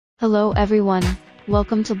Hello everyone,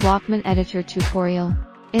 welcome to Blockman editor tutorial.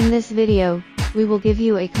 In this video, we will give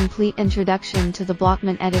you a complete introduction to the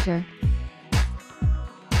Blockman editor.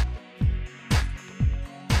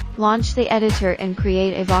 Launch the editor and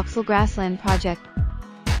create a voxel grassland project.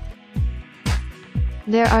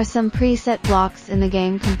 There are some preset blocks in the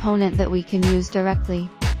game component that we can use directly.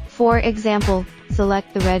 For example,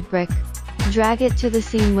 select the red brick. Drag it to the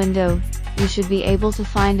scene window. You should be able to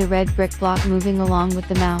find a red brick block moving along with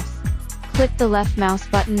the mouse. Click the left mouse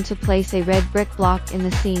button to place a red brick block in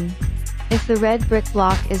the scene. If the red brick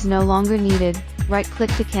block is no longer needed, right-click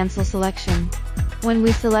to cancel selection. When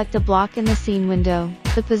we select a block in the scene window,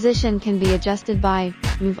 the position can be adjusted by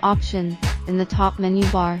Move option in the top menu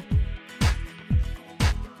bar.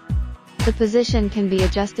 The position can be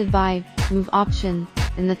adjusted by Move option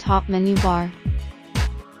in the top menu bar.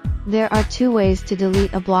 There are two ways to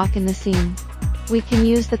delete a block in the scene. We can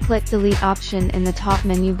use the click delete option in the top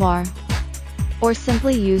menu bar, or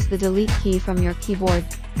simply use the delete key from your keyboard.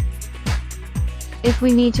 If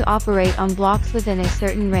we need to operate on blocks within a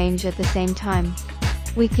certain range at the same time,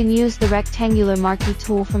 we can use the rectangular marquee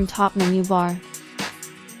tool from top menu bar.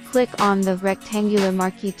 Click on the rectangular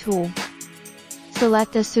marquee tool.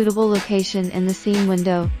 Select a suitable location in the scene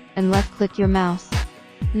window, and left-click your mouse.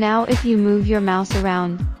 Now if you move your mouse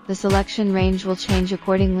around, the selection range will change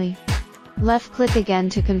accordingly. Left-click again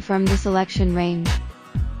to confirm the selection range.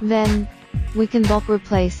 Then, we can bulk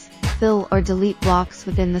replace, fill or delete blocks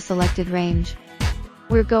within the selected range.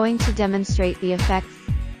 We're going to demonstrate the effects.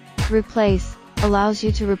 Replace allows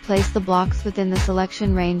you to replace the blocks within the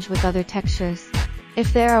selection range with other textures.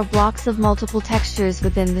 If there are blocks of multiple textures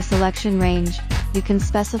within the selection range, you can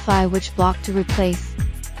specify which block to replace.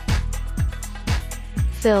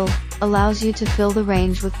 Fill allows you to fill the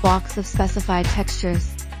range with blocks of specified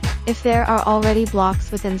textures. If there are already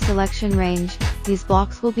blocks within selection range, these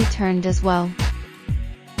blocks will be turned as well.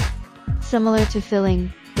 Similar to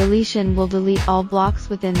filling, deletion will delete all blocks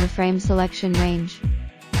within the frame selection range.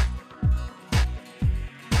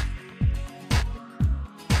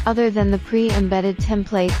 Other than the pre-embedded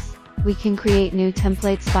templates, we can create new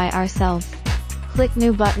templates by ourselves. Click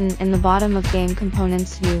New button in the bottom of Game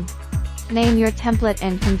Components view. Name your template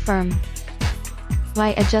and confirm.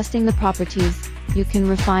 By adjusting the properties, you can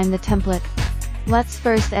refine the template. Let's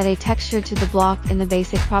first add a texture to the block in the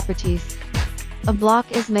basic properties. A block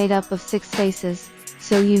is made up of 6 faces,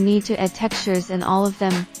 so you need to add textures in all of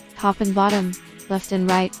them, top and bottom, left and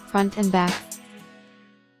right, front and back.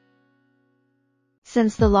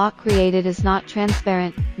 Since the block created is not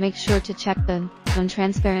transparent, make sure to check the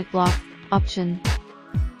Non-Transparent Block option.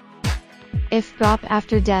 If Drop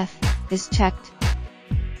After Death is checked.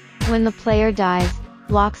 When the player dies,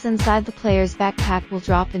 blocks inside the player's backpack will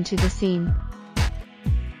drop into the scene.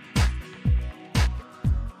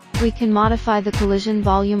 We can modify the collision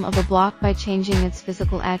volume of a block by changing its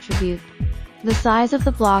physical attribute. The size of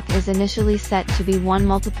the block is initially set to be 1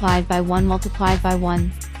 multiplied by 1 multiplied by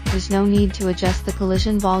 1. There's no need to adjust the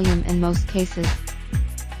collision volume in most cases.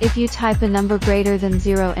 If you type a number greater than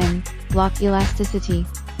 0 in block elasticity,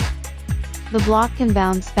 the block can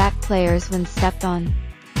bounce back players when stepped on.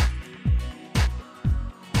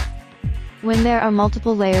 When there are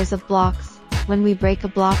multiple layers of blocks, when we break a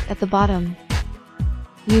block at the bottom,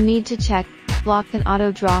 you need to check Block can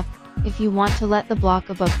auto drop if you want to let the block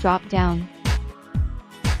above drop down.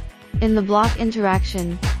 In the block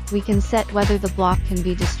interaction, we can set whether the block can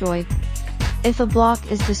be destroyed. If a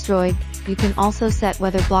block is destroyed, you can also set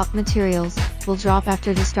whether block materials will drop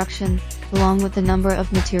after destruction, along with the number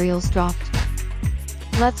of materials dropped.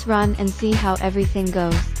 Let's run and see how everything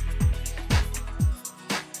goes.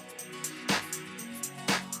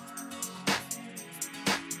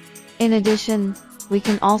 In addition, we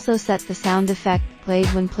can also set the sound effect played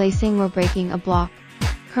when placing or breaking a block.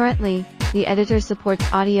 Currently, the editor supports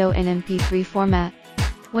audio in MP3 format.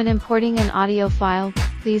 When importing an audio file,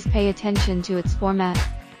 please pay attention to its format.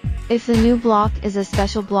 If the new block is a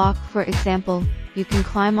special block, for example, you can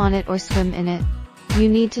climb on it or swim in it. You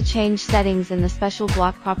need to change settings in the special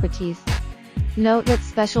block properties. Note that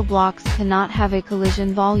special blocks cannot have a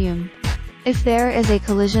collision volume. If there is a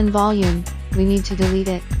collision volume, we need to delete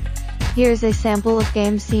it. Here's a sample of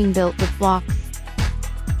game scene built with blocks.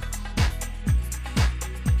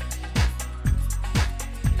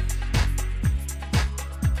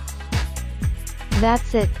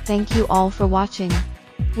 That's it, thank you all for watching.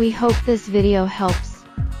 We hope this video helps.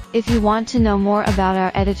 If you want to know more about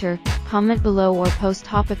our editor, comment below or post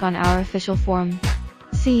topic on our official forum.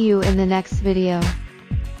 See you in the next video.